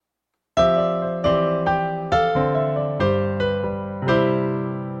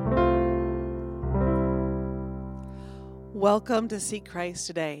Welcome to Seek Christ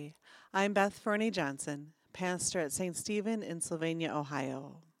Today. I'm Beth Fernie Johnson, pastor at St. Stephen in Sylvania,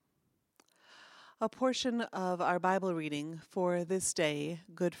 Ohio. A portion of our Bible reading for this day,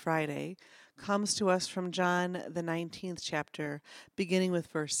 Good Friday, comes to us from John, the 19th chapter, beginning with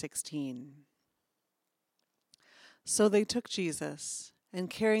verse 16. So they took Jesus, and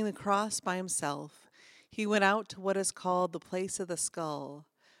carrying the cross by himself, he went out to what is called the place of the skull,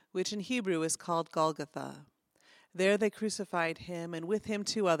 which in Hebrew is called Golgotha. There they crucified him, and with him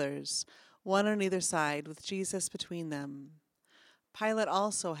 2 others, one on either side, with Jesus between them. Pilate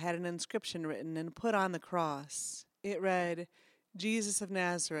also had an inscription written and put on the cross. It read, Jesus of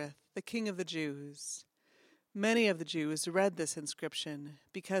Nazareth, the King of the Jews. Many of the Jews read this inscription,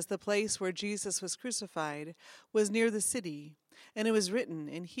 because the place where Jesus was crucified was near the city, and it was written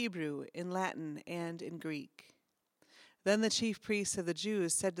in Hebrew, in Latin, and in Greek. Then the chief priests of the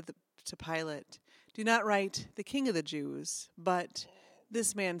Jews said to Pilate, "Do not write, the King of the Jews, but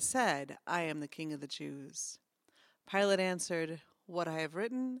this man said, I am the King of the Jews." Pilate answered, "What I have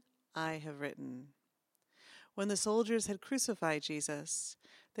written, I have written." When the soldiers had crucified Jesus,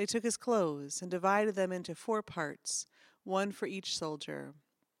 they took his clothes and divided them into 4 parts, one for each soldier.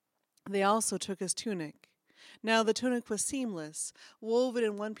 They also took his tunic. Now the tunic was seamless, woven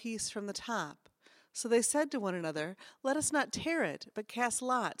in one piece from the top. So they said to one another, "Let us not tear it, but cast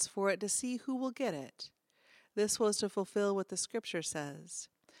lots for it to see who will get it." This was to fulfill what the scripture says.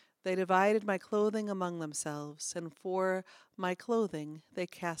 They divided my clothing among themselves, and for my clothing they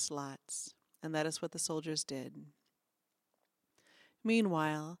cast lots. And that is what the soldiers did.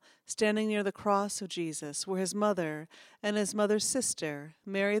 Meanwhile, standing near the cross of Jesus were his mother and his mother's sister,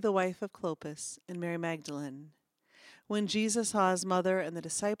 Mary the wife of Clopas, and Mary Magdalene. When Jesus saw his mother and the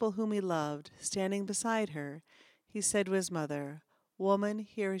disciple whom he loved standing beside her, he said to his mother, "Woman,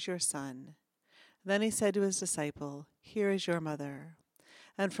 here is your son." Then he said to his disciple, "Here is your mother."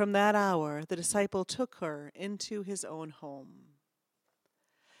 And from that hour the disciple took her into his own home.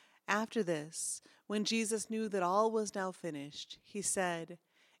 After this, when Jesus knew that all was now finished, he said,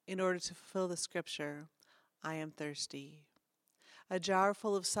 in order to fulfill the scripture, "I am thirsty." A jar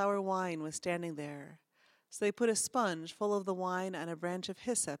full of sour wine was standing there. So they put a sponge full of the wine on a branch of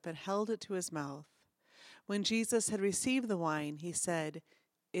hyssop and held it to his mouth. When Jesus had received the wine, he said,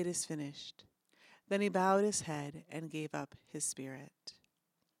 "It is finished." Then he bowed his head and gave up his spirit.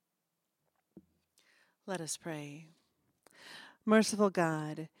 Let us pray. Merciful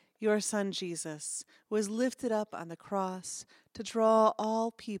God, your Son Jesus was lifted up on the cross to draw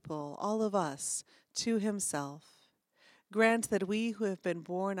all people, all of us, to himself. Grant that we who have been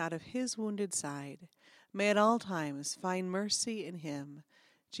born out of his wounded side may at all times find mercy in him,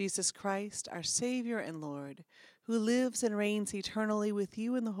 Jesus Christ, our Savior and Lord, who lives and reigns eternally with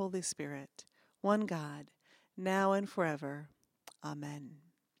you in the Holy Spirit, one God, now and forever. Amen.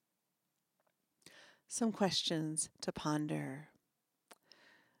 Some questions to ponder.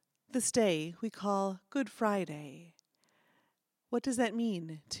 This day we call Good Friday. What does that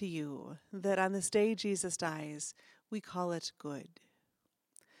mean to you, that on this day Jesus dies, we call it good?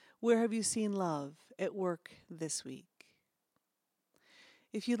 Where have you seen love at work this week?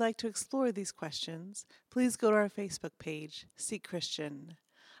 If you'd like to explore these questions, please go to our Facebook page, Seek Christian.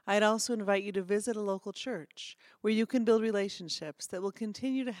 I'd also invite you to visit a local church where you can build relationships that will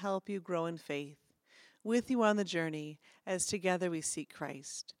continue to help you grow in faith, with you on the journey as together we seek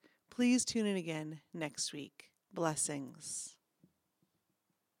Christ. Please tune in again next week. Blessings.